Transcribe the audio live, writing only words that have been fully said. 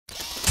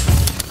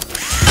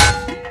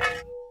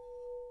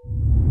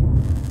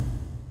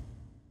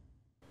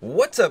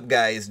What's up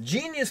guys,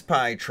 Genius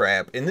Pie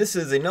Trap, and this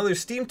is another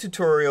Steam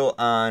tutorial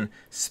on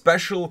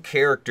special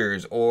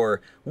characters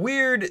or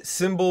weird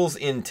symbols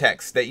in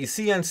text that you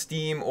see on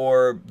Steam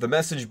or the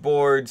message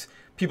boards,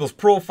 people's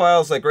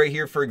profiles. Like right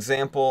here for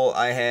example,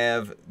 I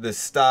have the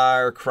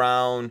star,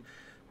 crown,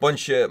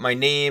 bunch of my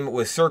name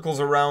with circles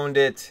around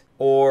it,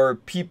 or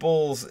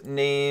people's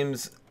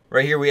names.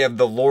 Right here we have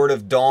the Lord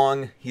of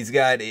Dong. He's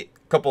got a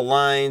couple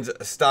lines,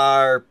 a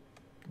star,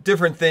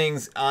 different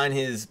things on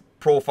his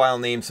profile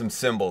name, some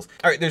symbols.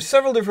 All right, there's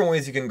several different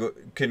ways you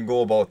can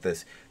go about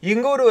this. You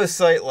can go to a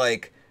site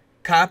like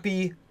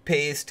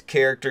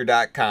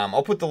copypastecharacter.com.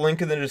 I'll put the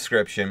link in the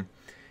description,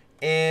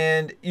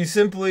 and you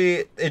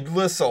simply, it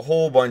lists a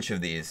whole bunch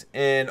of these,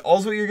 and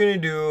all what you're gonna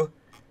do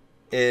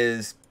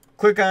is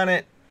click on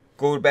it,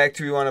 go back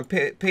to where you want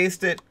to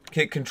paste it,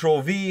 hit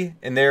Control V,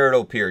 and there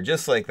it'll appear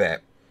just like that.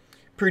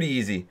 Pretty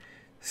easy.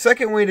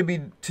 Second way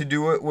to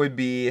do it would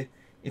be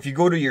if you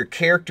go to your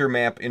character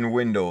map in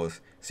Windows.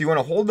 So you want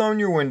to hold down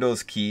your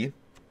Windows key,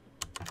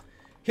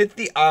 hit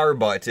the R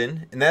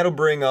button, and that'll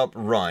bring up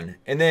Run.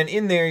 And then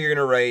in there you're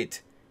going to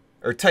write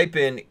or type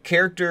in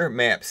character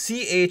map,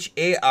 C-H-A-R-M-A-P,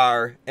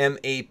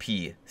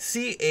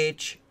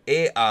 C-H-A-R-M-A-P.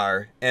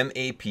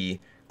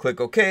 Click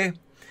OK,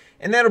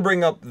 and that'll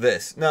bring up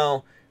this.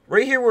 Now,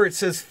 right here where it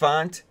says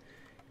font,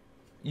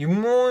 you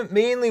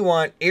mainly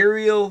want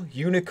Arial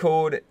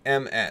Unicode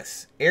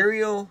MS.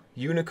 Arial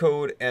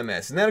Unicode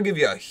MS. And that'll give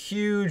you a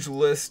huge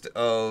list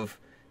of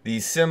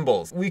these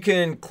symbols. We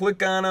can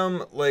click on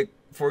them, like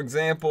for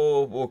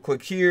example, we'll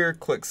click here,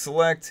 click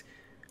select.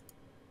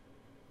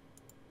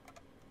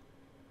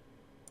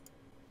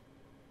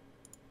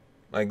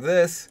 Like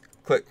this,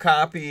 click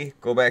copy,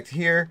 go back to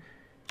here,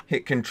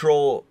 hit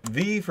Control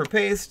V for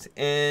paste,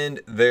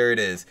 and there it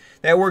is.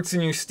 That works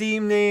in your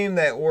Steam name,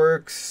 that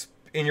works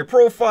in your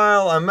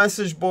profile, on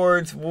message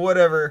boards,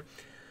 whatever.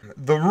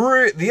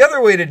 The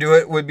other way to do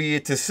it would be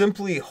to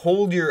simply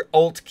hold your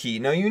Alt key.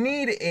 Now you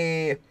need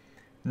a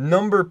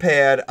number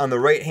pad on the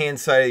right hand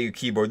side of your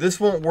keyboard. This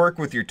won't work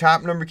with your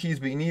top number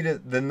keys, but you need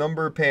the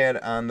number pad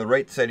on the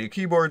right side of your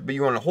keyboard. But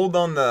you want to hold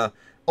down the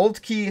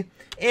Alt key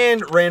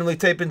and randomly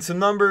type in some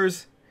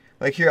numbers.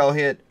 Like here I'll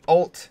hit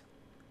Alt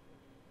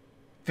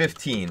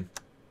 15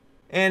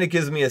 and it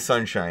gives me a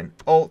sunshine.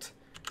 Alt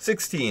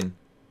 16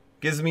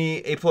 gives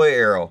me a play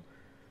arrow.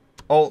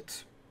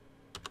 Alt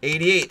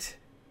 88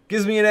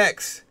 gives me an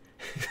X.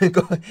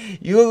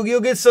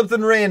 You'll get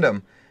something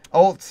random.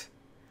 Alt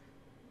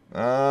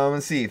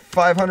let's see,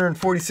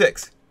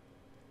 546.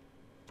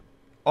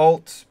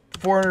 Alt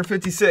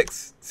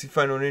 456. Let's see if I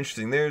find one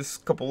interesting. There's a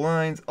couple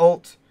lines.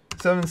 Alt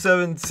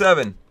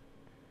 777.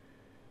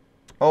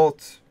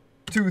 Alt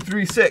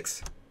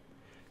 236.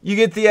 You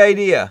get the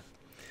idea.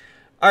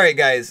 Alright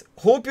guys,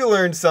 hope you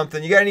learned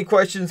something. You got any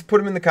questions? Put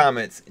them in the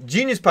comments.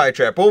 Genius Pie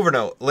Trap, over and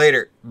out.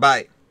 Later.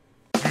 Bye.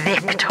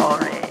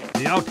 Victory.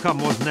 The outcome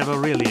was never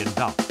really in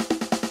doubt.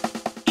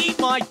 Eat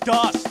my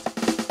dust!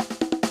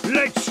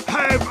 Let's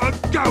have a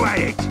go at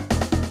it!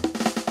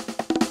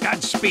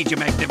 Godspeed, you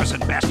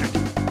magnificent bastard!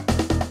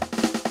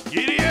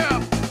 Giddy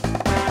up!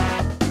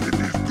 It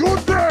is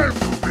good time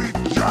to be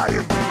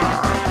giant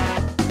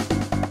man!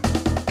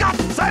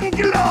 Guts and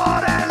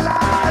glory!